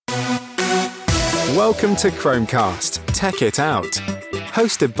Welcome to Chromecast, Tech It Out.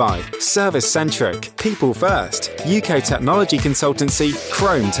 Hosted by service-centric, people-first, UK technology consultancy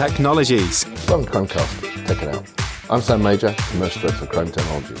Chrome Technologies. Welcome to Chromecast, Tech It Out. I'm Sam Major, Commercial Director of Chrome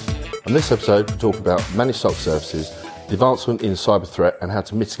Technologies. On this episode, we talk about managed SOC services, the advancement in cyber threat and how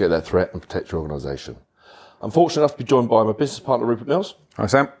to mitigate that threat and protect your organisation. I'm fortunate enough to be joined by my business partner, Rupert Mills. Hi,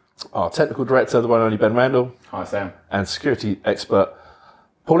 Sam. Our technical director, the one and only Ben Randall. Hi, Sam. And security expert,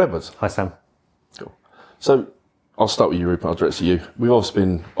 Paul Edwards. Hi, Sam. Cool. So, I'll start with you, Rupert. I'll direct to you. We've obviously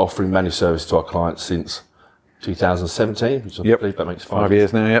been offering managed service to our clients since 2017, which I believe that makes 5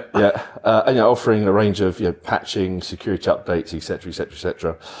 years now, yep. Yeah. And offering a range of patching, security updates, etc., etc.,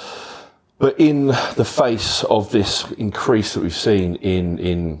 etc. But in the face of this increase that we've seen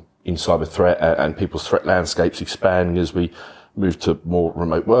in cyber threat and people's threat landscapes expanding as we move to more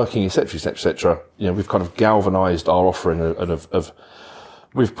remote working, etc., etc., etc., we've kind of galvanised our offering and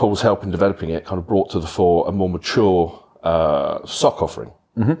with Paul's help in developing it, kind of brought to the fore a more mature SOC offering.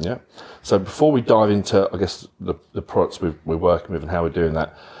 Mm-hmm. Yeah. So before we dive into, I guess, the products we're working with and how we're doing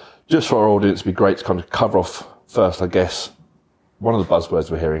that, just for our audience, it'd be great to kind of cover off first, I guess, one of the buzzwords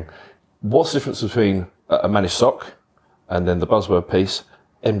we're hearing. What's the difference between a managed SOC and then the buzzword piece,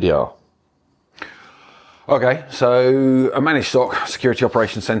 MDR? Okay, so a managed SOC, Security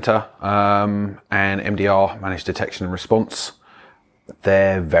Operations Center, and MDR, Managed Detection and Response,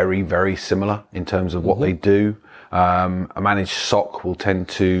 they're very, very similar in terms of what they do. A managed SOC will tend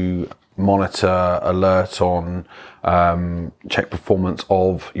to monitor, alert on, check performance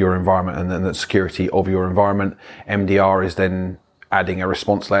of your environment and then the security of your environment. MDR is then adding a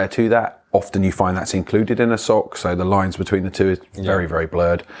response layer to that. Often you find that's included in a SOC, so the lines between the two is very, very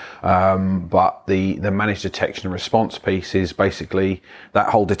blurred. But the managed detection and response piece is basically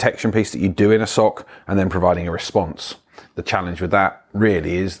that whole detection piece that you do in a SOC and then providing a response. The challenge with that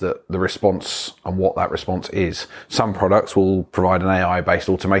really is that the response and what that response is. Some products will provide an AI-based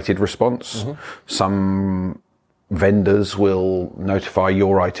automated response. Mm-hmm. Some vendors will notify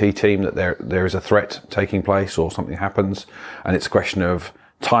your IT team that there is a threat taking place or something happens, and it's a question of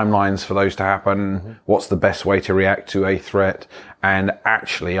timelines for those to happen. Mm-hmm. What's the best way to react to a threat, and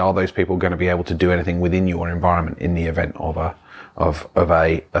actually are those people going to be able to do anything within your environment in the event of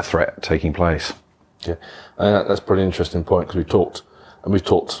a threat taking place? Yeah, that's a pretty interesting point, because we've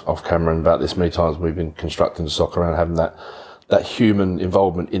talked off camera about this many times. We've been constructing the SOC around having that human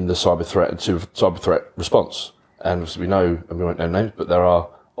involvement in the cyber threat and cyber threat response. And as we know, and we won't name names, but there are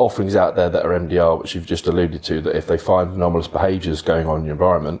offerings out there that are MDR, which you've just alluded to, that if they find anomalous behaviours going on in your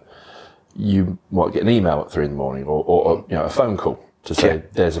environment, you might get an email at 3 a.m. or a phone call to say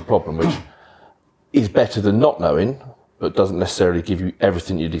there's a problem, which is better than not knowing, but doesn't necessarily give you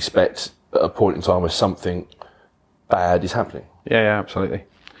everything you'd expect at a point in time where something bad is happening. Yeah, absolutely.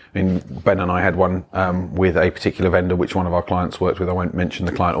 I mean, Ben and I had one with a particular vendor, which one of our clients worked with. I won't mention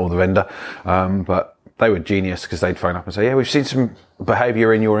the client or the vendor, but they were genius, because they'd phone up and say, yeah, we've seen some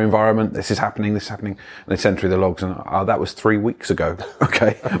behaviour in your environment. This is happening. And they send through the logs, and that was 3 weeks ago.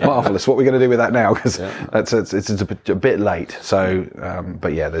 Okay, marvellous. What are we going to do with that now? Because it's a bit late. So,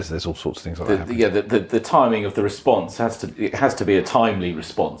 but yeah, there's all sorts of things like that. Yeah, the timing of the response has to be a timely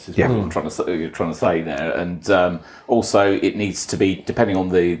response. Is what I'm trying to say there, and also it needs to be depending on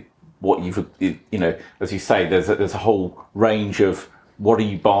what you've as you say. There's a whole range of what are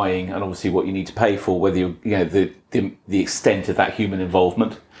you buying, and obviously what you need to pay for, whether the extent of that human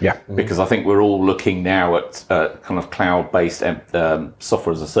involvement. Yeah. Because I think we're all looking now at kind of cloud-based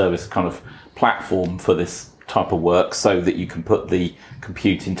software as a service kind of platform for this type of work, so that you can put the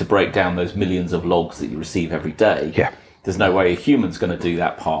compute in to break down those millions of logs that you receive every day. Yeah. There's no way a human's going to do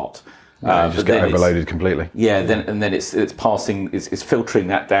that part. Just get overloaded completely. Yeah, then it's filtering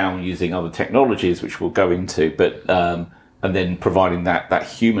that down using other technologies, which we'll go into, but and then providing that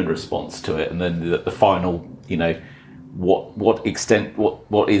human response to it, and then the final, what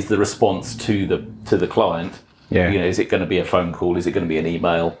is the response to the client? Yeah. Is it going to be a phone call? Is it going to be an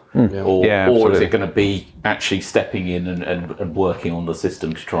email? Or is it going to be actually stepping in and working on the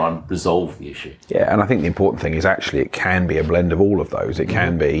system to try and resolve the issue? Yeah, and I think the important thing is actually it can be a blend of all of those. It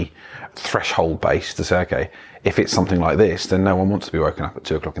can be threshold based to say, okay, if it's something like this, then no one wants to be woken up at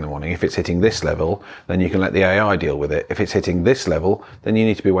 2 o'clock in the morning. If it's hitting this level, then you can let the AI deal with it. If it's hitting this level, then you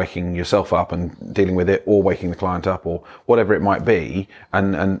need to be waking yourself up and dealing with it, or waking the client up, or whatever it might be.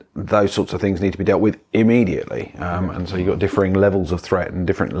 And those sorts of things need to be dealt with immediately. And so you've got differing levels of threat and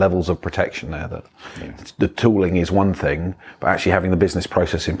different levels of protection there. That the tooling is one thing, but actually having the business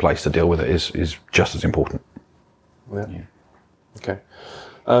process in place to deal with it is just as important. Yeah. Okay.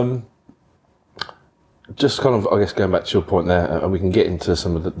 just kind of, I guess, going back to your point there, and we can get into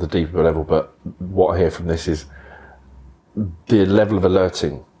some of the deeper level, but what I hear from this is the level of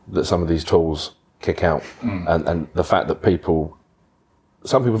alerting that some of these tools kick out, and the fact that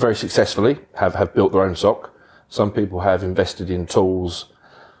some people very successfully have built their own SOC. Some people have invested in tools,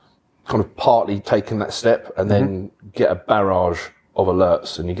 kind of partly taken that step, and then get a barrage of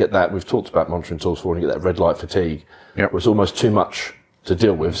alerts. And you get that, we've talked about monitoring tools before, and you get that red light fatigue, where it's almost too much to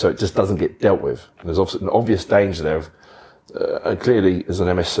deal with, so it just doesn't get dealt with. And there's obviously an obvious danger there of, and clearly as an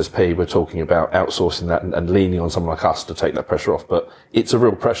MSSP, we're talking about outsourcing that and leaning on someone like us to take that pressure off. But it's a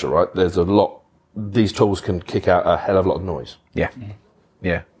real pressure, right? There's a lot, these tools can kick out a hell of a lot of noise. Yeah.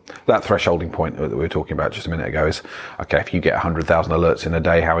 That thresholding point that we were talking about just a minute ago is, okay, if you get 100,000 alerts in a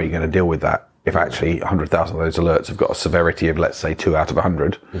day, how are you going to deal with that? If actually 100,000 of those alerts have got a severity of, let's say, 2 out of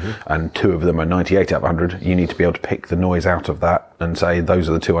 100, and 2 of them are 98 out of 100, you need to be able to pick the noise out of that and say, those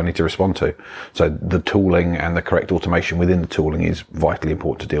are the 2 I need to respond to. So the tooling and the correct automation within the tooling is vitally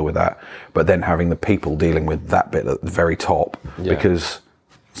important to deal with that. But then having the people dealing with that bit at the very top, because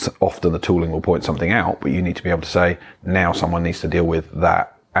often the tooling will point something out, but you need to be able to say, now someone needs to deal with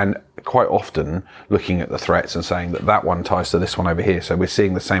that. And quite often looking at the threats and saying that one ties to this one over here. So we're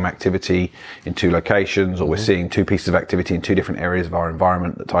seeing the same activity in 2 locations, or we're seeing 2 pieces of activity in 2 different areas of our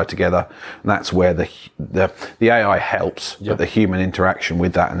environment that tie together. And that's where the AI helps, but the human interaction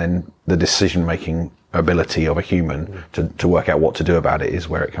with that, and then the decision-making ability of a human to work out what to do about it is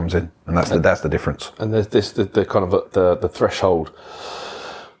where it comes in. And that's the difference. And there's the kind of the threshold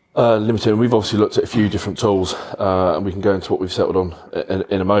limited. We've obviously looked at a few different tools, and we can go into what we've settled on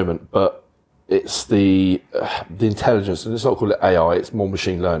in a moment. But it's the intelligence, and it's not called AI. It's more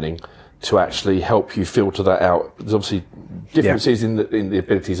machine learning to actually help you filter that out. There's obviously differences in the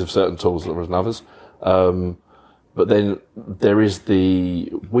abilities of certain tools than others, but then there is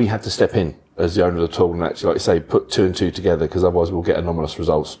we have to step in as the owner of the tool and actually, like you say, put 2 and 2 together, because otherwise we'll get anomalous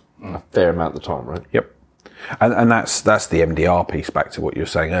results a fair amount of the time, right? Yep. And that's the MDR piece, back to what you were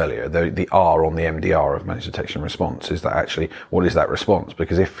saying earlier. The R on the MDR of managed detection and response is that actually, what is that response?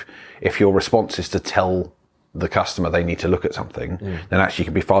 Because if your response is to tell the customer they need to look at something, then actually you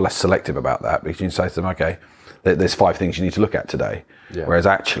can be far less selective about that, because you can say to them, okay, there's 5 things you need to look at today. Yeah. Whereas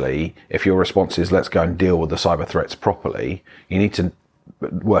actually, if your response is, let's go and deal with the cyber threats properly, you need to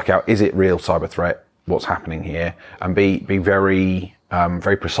work out, is it real cyber threat? What's happening here? And be very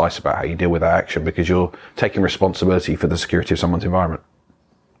precise about how you deal with that action, because you're taking responsibility for the security of someone's environment.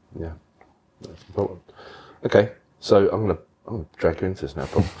 Yeah, that's important. Okay, so I'm gonna drag you into this now,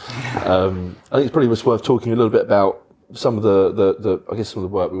 Paul. I think it's probably worth talking a little bit about some of the I guess some of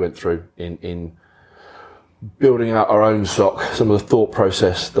the work we went through in building out our own SOC, some of the thought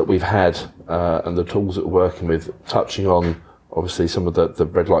process that we've had, and the tools that we're working with, touching on obviously some of the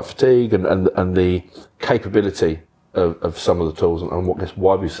red light fatigue and the capability of some of the tools, and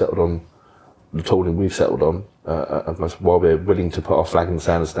why we've settled on the tooling we've settled on, and why we're willing to put our flag in the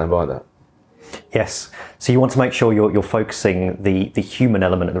sand and stand by that. Yes. So you want to make sure you're focusing the human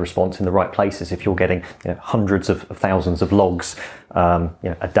element of the response in the right places. If you're getting hundreds of thousands of logs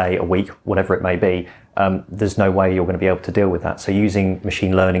a day, a week, whatever it may be, there's no way you're going to be able to deal with that. So using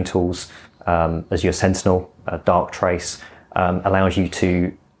machine learning tools, Azure Sentinel, Dark Trace, allows you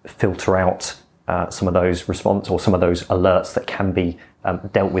to filter out some of those response or some of those alerts that can be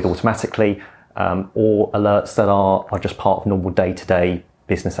dealt with automatically, or alerts that are just part of normal day-to-day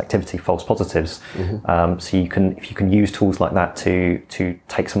business activity, false positives. So if you can use tools like that to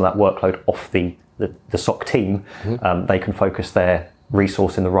take some of that workload off the SOC team, they can focus their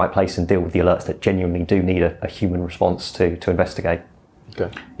resource in the right place and deal with the alerts that genuinely do need a human response to investigate. Okay.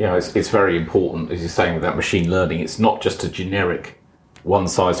 Yeah, it's very important, as you're saying, with that machine learning. It's not just a generic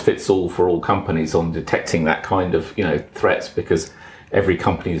one-size-fits-all for all companies on detecting that kind of threats, because every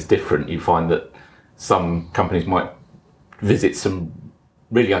company is different. You find that some companies might visit some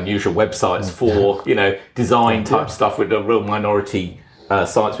really unusual websites for design type stuff with a real minority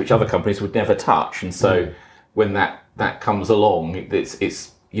sites which other companies would never touch. And so when that comes along, there's a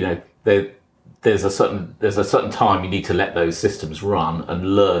certain time you need to let those systems run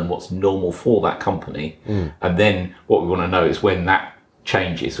and learn what's normal for that company. And then what we want to know is when that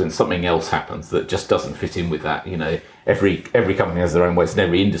changes, when something else happens that just doesn't fit in with that. Every company has their own ways, and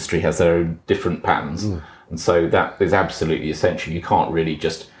every industry has their own different patterns. And so that is absolutely essential. You can't really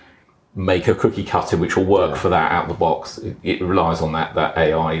just make a cookie cutter which will work for that out of the box. It relies on that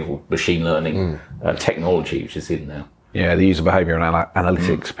AI or machine learning technology which is in there. Yeah, the user behaviour and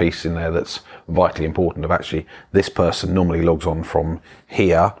analytics piece in there that's vitally important, of actually this person normally logs on from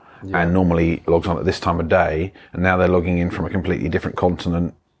here and normally logs on at this time of day, and now they're logging in from a completely different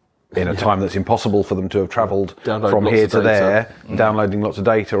continent in a time that's impossible for them to have travelled Download from lots here of to data. there, downloading lots of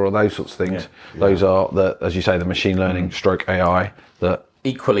data or those sorts of things. Those are as you say, the machine learning stroke AI that.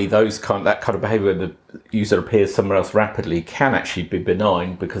 Equally, that kind of behaviour when the user appears somewhere else rapidly can actually be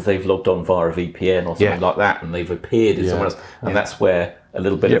benign because they've logged on via a VPN or something like that, and they've appeared in somewhere else, and that's where a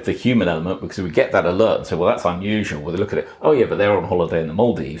little bit of the human element, because we get that alert and say, well, that's unusual. Well, they look at it, oh yeah, but they're on holiday in the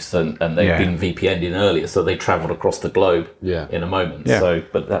Maldives and they've been VPN'd in earlier, so they travelled across the globe in a moment. So,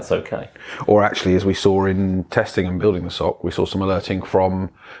 but that's okay. Or actually, as we saw in testing and building the SOC, we saw some alerting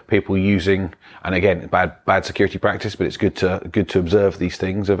from people using, and again, bad security practice, but it's good to observe these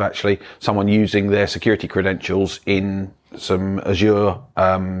things of actually someone using their security credentials in some Azure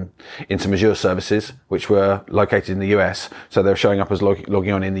services which were located in the US, so they're showing up as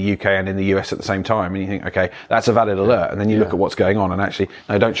logging on in the UK and in the US at the same time, and you think, okay, that's a valid alert, and then you look at what's going on, and actually,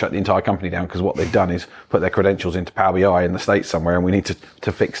 no, don't shut the entire company down, because what they've done is put their credentials into Power BI in the States somewhere, and we need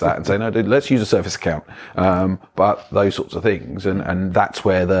to fix that and say, no, dude, let's use a service account. But those sorts of things, and that's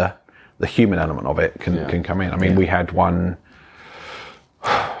where the human element of it can come in. I mean, we had one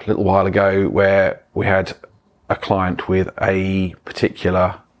a little while ago where we had a client with a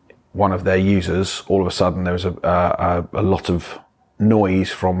particular one of their users. All of a sudden there was a lot of noise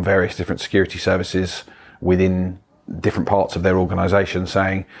from various different security services within different parts of their organization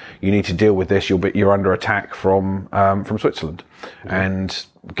saying, you need to deal with this, you're under attack from Switzerland. And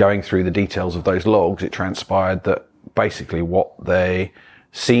going through the details of those logs, it transpired that basically what the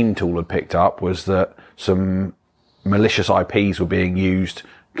SIEM tool had picked up was that some malicious IPs were being used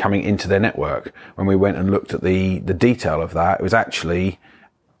coming into their network. When we went and looked at the detail of that, it was actually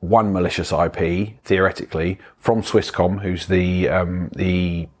one malicious IP, theoretically, from Swisscom, who's the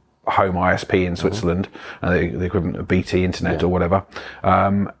home ISP in Switzerland, the equivalent of BT Internet or whatever.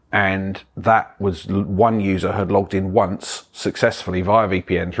 And that was one user had logged in once successfully via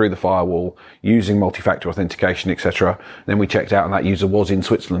VPN through the firewall using multi-factor authentication, etc. Then we checked out and that user was in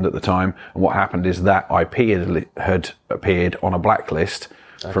Switzerland at the time. And what happened is that IP had appeared on a blacklist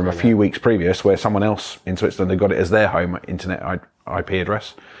from a few weeks previous, where someone else in Switzerland had got it as their home internet IP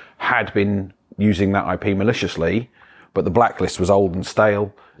address, had been using that IP maliciously, but the blacklist was old and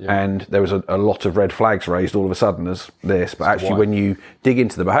stale, and there was a lot of red flags raised all of a sudden as this. But actually, when you dig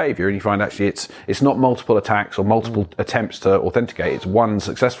into the behaviour and you find actually it's not multiple attacks or multiple attempts to authenticate, it's one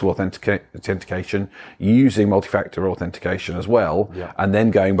successful authentication using multi-factor authentication as well, and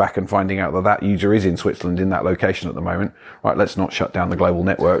then going back and finding out that user is in Switzerland in that location at the moment. Right, let's not shut down the global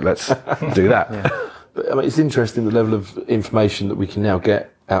network, let's do that. But, I mean, it's interesting the level of information that we can now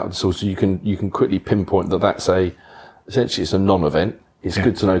get out of the source. So you can quickly pinpoint that that's essentially it's a non-event. It's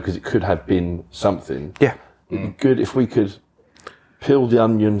good to know because it could have been something. Yeah. It'd be good if we could peel the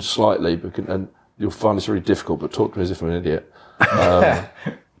onion slightly, and you'll find this really difficult, but talk to me as if I'm an idiot.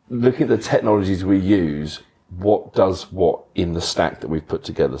 Looking at the technologies we use, what does what in the stack that we've put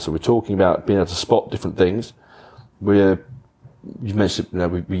together? So we're talking about being able to spot different things. You mentioned,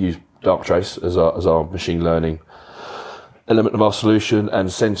 we use Darktrace as our machine learning element of our solution,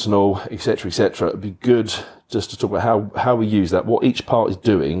 and Sentinel, etc., etc. It'd be good just to talk about how we use that, what each part is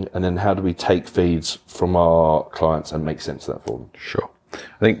doing, and then how do we take feeds from our clients and make sense of that for them. Sure.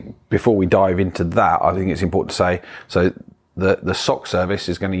 I think before we dive into that, I think it's important to say, so the SOC service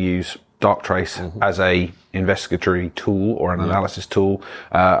is going to use Darktrace as a investigatory tool or an analysis tool,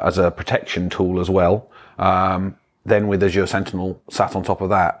 as a protection tool as well. Then with Azure Sentinel sat on top of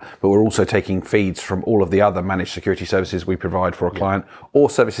that, but we're also taking feeds from all of the other managed security services we provide for a client, or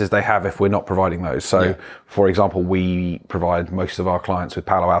services they have if we're not providing those. So, for example, we provide most of our clients with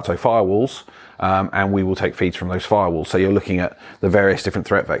Palo Alto firewalls, and we will take feeds from those firewalls. So you're looking at the various different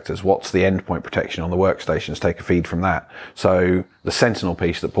threat vectors. What's the endpoint protection on the workstations? Take a feed from that. So the Sentinel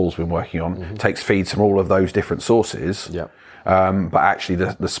piece that Paul's been working on takes feeds from all of those different sources. But actually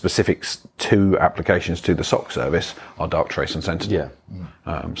the specifics to applications to the SOC service are Darktrace and Sentinel.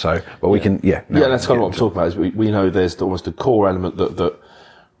 But we can, that's kind of what I'm talking about, is we know there's almost a core element that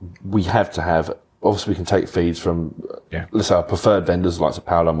we have to have. Obviously we can take feeds from, let's say our preferred vendors like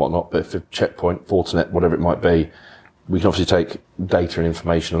Palo and whatnot, but for Checkpoint, Fortinet, whatever it might be, we can obviously take data and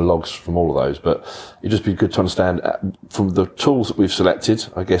information and logs from all of those, but it'd just be good to understand from the tools that we've selected,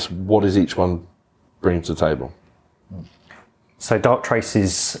 I guess, what is each one bringing to the table? So Darktrace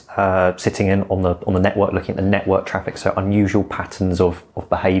is sitting in on the network, looking at the network traffic, so unusual patterns of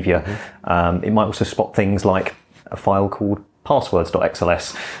behaviour. It might also spot things like a file called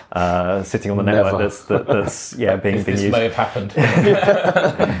passwords.xls sitting on the network that's being used. This may have happened.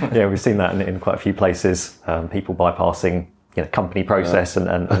 We've seen that in quite a few places. People bypassing company process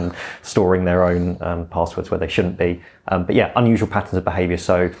and storing their own passwords where they shouldn't be. But unusual patterns of behaviour.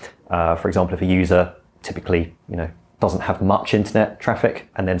 So For example, if a user typically, doesn't have much internet traffic,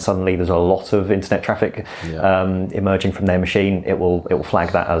 and then suddenly there's a lot of internet traffic emerging from their machine, it will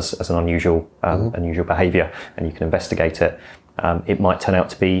flag that as an unusual behaviour, and you can investigate it. It might turn out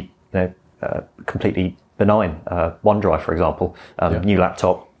to be completely benign. OneDrive, for example, new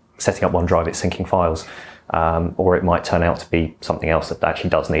laptop, setting up OneDrive, it's syncing files, or it might turn out to be something else that actually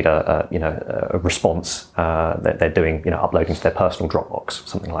does need a response that they're doing, uploading to their personal Dropbox,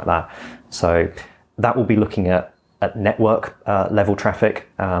 something like that. So that will be looking at network level traffic,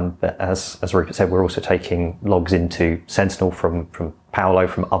 but as Rupert said, we're also taking logs into Sentinel from Paolo,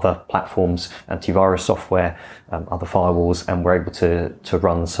 from other platforms, antivirus software, other firewalls, and we're able to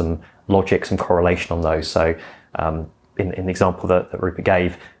run some logic, some correlation on those. So in the example that Rupert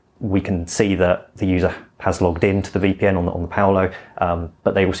gave, we can see that the user has logged into the VPN on the Paolo,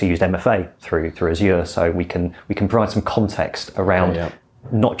 but they also used MFA through Azure, so we can provide some context around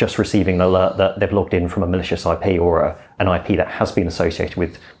not just receiving an alert that they've logged in from a malicious IP or an IP that has been associated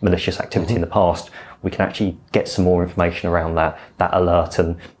with malicious activity in the past. We can actually get some more information around that alert,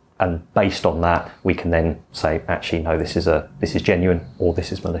 and based on that, we can then say, actually, no, this is genuine, or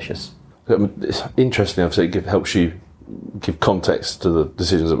this is malicious. It's interesting, obviously, it helps you give context to the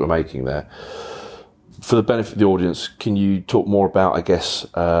decisions that we're making there. For the benefit of the audience, can you talk more about, I guess,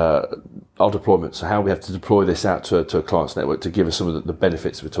 our deployments, so how we have to deploy this out to a client's network to give us some of the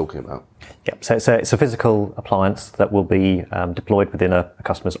benefits we're talking about? Yep. So it's a physical appliance that will be deployed within a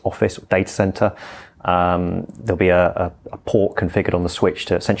customer's office or data center. There'll be a port configured on the switch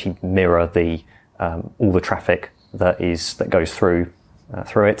to essentially mirror all the traffic that goes through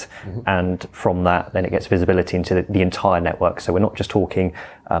it, and from that, then it gets visibility into the entire network. So we're not just talking,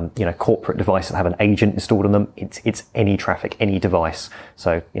 corporate devices that have an agent installed on them. It's any traffic, any device.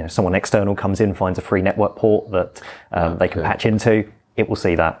 So someone external comes in, finds a free network port that they can patch into. It will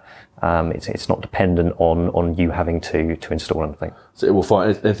see that. It's not dependent on you having to install anything. So it will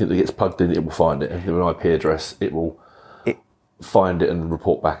find anything that gets plugged in. It will find it. Anything with an IP address, it will find it and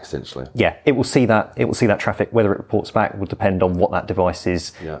report back, essentially. Yeah, it will see that. It will see that traffic. Whether it reports back will depend on what that device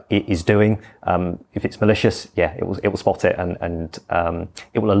is doing. If it's malicious, it will spot it and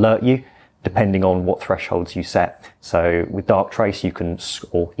it will alert you depending on what thresholds you set. So with Darktrace, you can,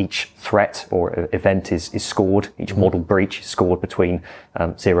 or each threat or event is scored. Each model breach is scored between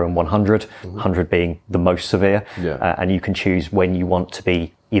 0 and 100. 100 being the most severe, and you can choose when you want to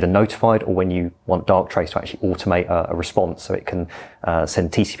be either notified or when you want Darktrace to actually automate a response. So it can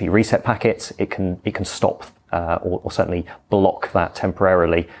send TCP reset packets. It can stop or certainly block that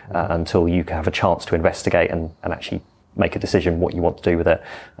temporarily until you have a chance to investigate and actually make a decision what you want to do with it.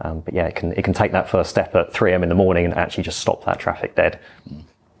 But it can take that first step at 3 a.m. in the morning and actually just stop that traffic dead.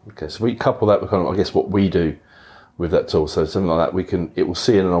 Okay, so we couple that with kind of, I guess, what we do with that tool. So something like that, it will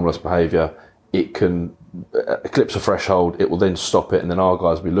see an anomalous behaviour. It can eclipse a threshold, it will then stop it, and then our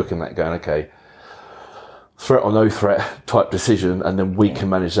guys will be looking at it going, okay, threat or no threat type decision, and then we can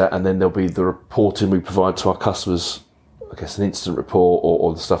manage that, and then there'll be the reporting we provide to our customers, I guess an incident report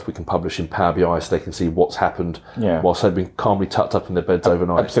or the stuff we can publish in Power BI so they can see what's happened whilst they've been calmly tucked up in their beds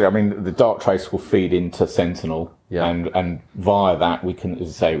overnight. Absolutely. I mean, the Darktrace will feed into Sentinel, and via that we can, as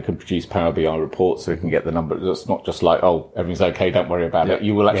I say, we can produce Power BI reports so we can get the number. It's not just like, oh, everything's okay, don't worry about it.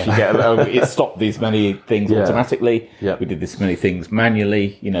 You will actually get, it stopped these many things automatically. We did this many things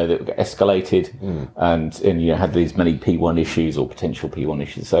manually, that got escalated, and had these many P1 issues or potential P1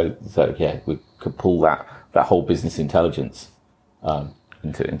 issues. So we could pull that whole business intelligence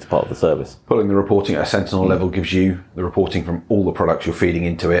into part of the service. Pulling the reporting at a Sentinel level gives you the reporting from all the products you're feeding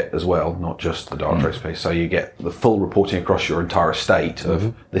into it as well, not just the Darktrace piece. So you get the full reporting across your entire estate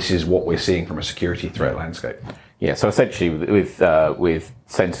of this is what we're seeing from a security threat landscape. Yeah, so essentially with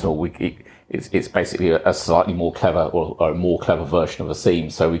Sentinel, it's basically a slightly more clever or a more clever version of a SIEM.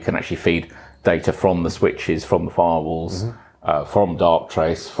 So we can actually feed data from the switches, from the firewalls, from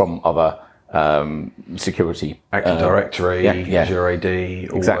Darktrace, from other security, Active Directory, Azure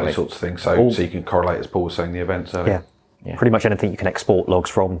AD, all those sorts of things. So you can correlate, as Paul was saying, the events earlier. Pretty much anything you can export logs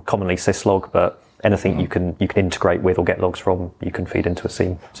from, commonly syslog, but anything you can integrate with or get logs from, you can feed into a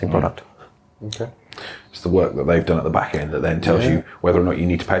SIEM product. Okay. It's the work that they've done at the back end that then tells you whether or not you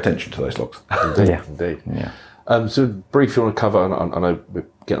need to pay attention to those logs. Indeed. Yeah. So briefly, want to cover, and I know we're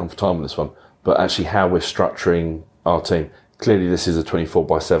getting on for time on this one, but actually how we're structuring our team. Clearly, this is a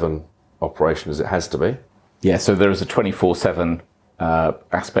 24/7 operation, as it has to be. Yeah, so there is a 24/7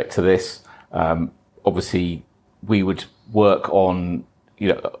 aspect to this. Obviously, we would work on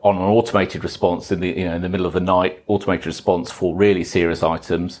an automated response in the middle of the night, automated response for really serious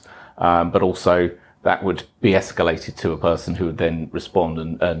items, but also that would be escalated to a person who would then respond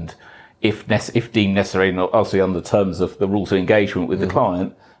and if deemed necessary, and obviously under terms of the rules of engagement with the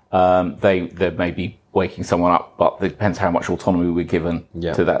client, they may be waking someone up, but it depends how much autonomy we're given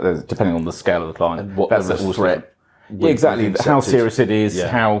to that, depending on the scale of the client. And what level of threat. Exactly. How serious it is,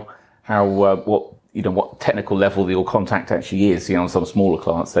 what technical level the contact actually is. On some smaller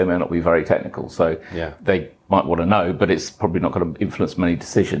clients, they may not be very technical, so they might want to know, but it's probably not going to influence many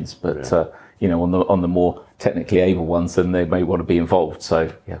decisions. But on the more technically able ones, then they may want to be involved.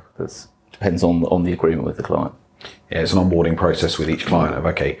 So that depends on the agreement with the client. Yeah, it's an onboarding process with each client of,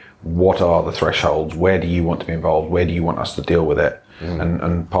 okay, what are the thresholds? Where do you want to be involved? Where do you want us to deal with it?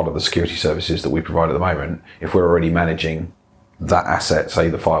 And part of the security services that we provide at the moment, if we're already managing that asset, say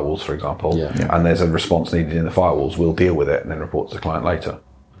the firewalls, for example, and there's a response needed in the firewalls, we'll deal with it and then report to the client later.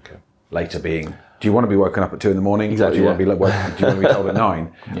 Okay. Later being, do you want to be woken up at 2 a.m? Exactly, or do you want to be told at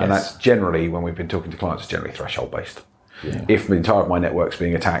 9? Yes. And that's generally, when we've been talking to clients, it's generally threshold based. Yeah. If the entire of my network's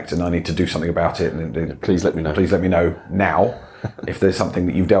being attacked and I need to do something about it, and please let me know. Please let me know now. If there's something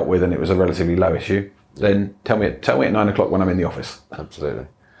that you've dealt with and it was a relatively low issue, then tell me at 9 o'clock when I'm in the office. Absolutely.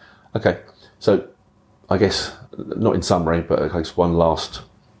 Okay, so I guess not in summary, but I guess one last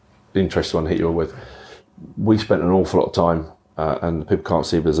interesting one to hit you all with. We spent an awful lot of time, and people can't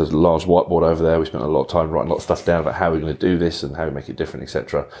see, but there's a large whiteboard over there. We spent a lot of time writing a lot of stuff down about how we're going to do this and how we make it different,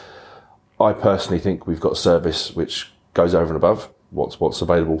 etc. I personally think we've got a service which goes over and above what's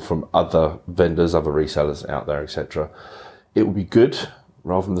available from other vendors, other resellers out there, etc. It would be good,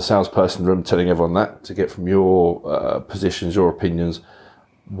 rather than the salesperson in the room telling everyone that, to get from your positions, your opinions,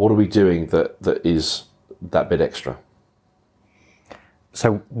 what are we doing that is that bit extra?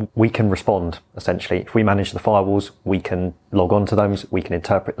 So we can respond, essentially. If we manage the firewalls, we can log on to those, we can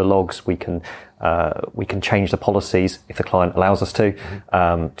interpret the logs, we can change the policies if the client allows us to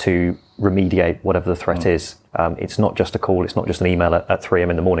remediate whatever the threat is. It's not just a call, it's not just an email at 3 a.m.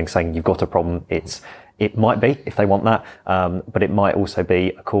 in the morning saying you've got a problem. It might be, if they want that, but it might also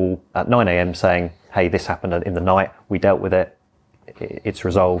be a call at 9 a.m. saying, hey, this happened in the night, we dealt with it, it's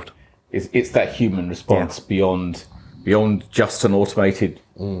resolved. It's that human response beyond just an automated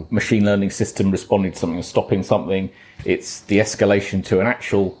machine learning system responding to something and stopping something. It's the escalation to an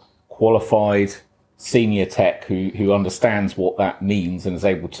actual qualified senior tech who understands what that means and is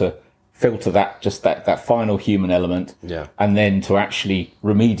able to filter that final human element, and then to actually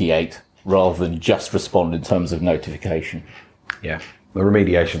remediate rather than just respond in terms of notification. Yeah. The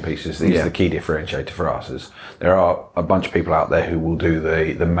remediation piece is the key differentiator for us. Is there are a bunch of people out there who will do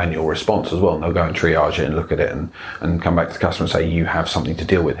the manual response as well, and they'll go and triage it and look at it and come back to the customer and say, you have something to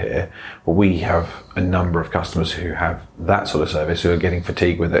deal with here. But we have a number of customers who have that sort of service who are getting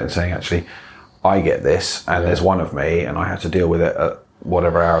fatigued with it and saying, actually, I get this and there's one of me and I have to deal with it at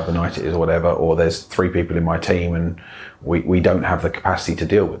whatever hour of the night it is or whatever, or there's 3 people in my team and we don't have the capacity to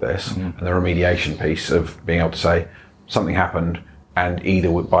deal with this. And the remediation piece of being able to say, something happened, and either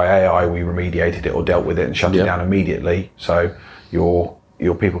by AI we remediated it or dealt with it and shut it down immediately. So your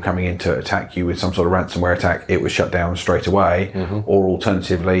people coming in to attack you with some sort of ransomware attack, it was shut down straight away. Or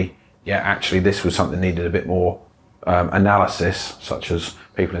alternatively, actually this was something that needed a bit more analysis, such as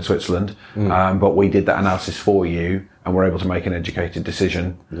people in Switzerland, but we did that analysis for you and we're able to make an educated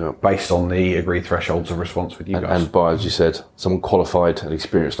decision based on the agreed thresholds of response with you guys. And by, as you said, someone qualified and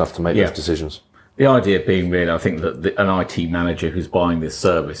experienced enough to make those decisions. The idea being really, I think that an IT manager who's buying this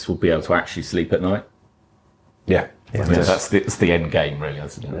service will be able to actually sleep at night. Yeah. That's the end game, really,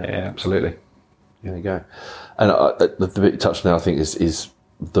 isn't it? Yeah, absolutely. There you go. And the bit you touched on, I think, is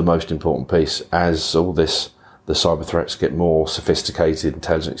the most important piece. As all this, the cyber threats get more sophisticated,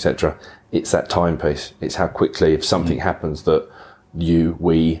 intelligent, etc., it's that time piece. It's how quickly, if something happens, that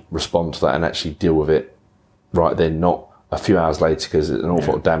we respond to that and actually deal with it right then, not a few hours later, because an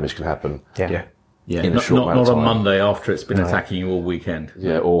awful lot of damage can happen. Yeah, not on Monday after it's been attacking you all weekend.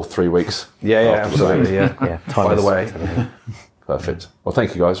 Yeah, or 3 weeks. Absolutely. By the way. Perfect. Well,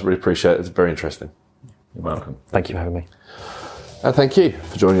 thank you guys. Really appreciate it. It's very interesting. You're welcome. Thank you for having me. And thank you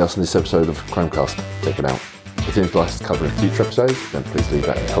for joining us in this episode of Chromecast. Take it out. If you'd like us to cover in future episodes, then please leave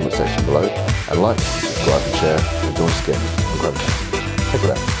that in the comment section below. And like, subscribe and share, and join us again on Chromecast. Take it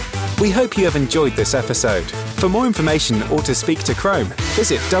out. We hope you have enjoyed this episode. For more information or to speak to Chrome,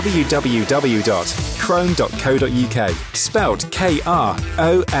 visit www.chrome.co.uk, spelled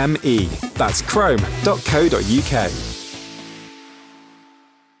Krome. That's chrome.co.uk.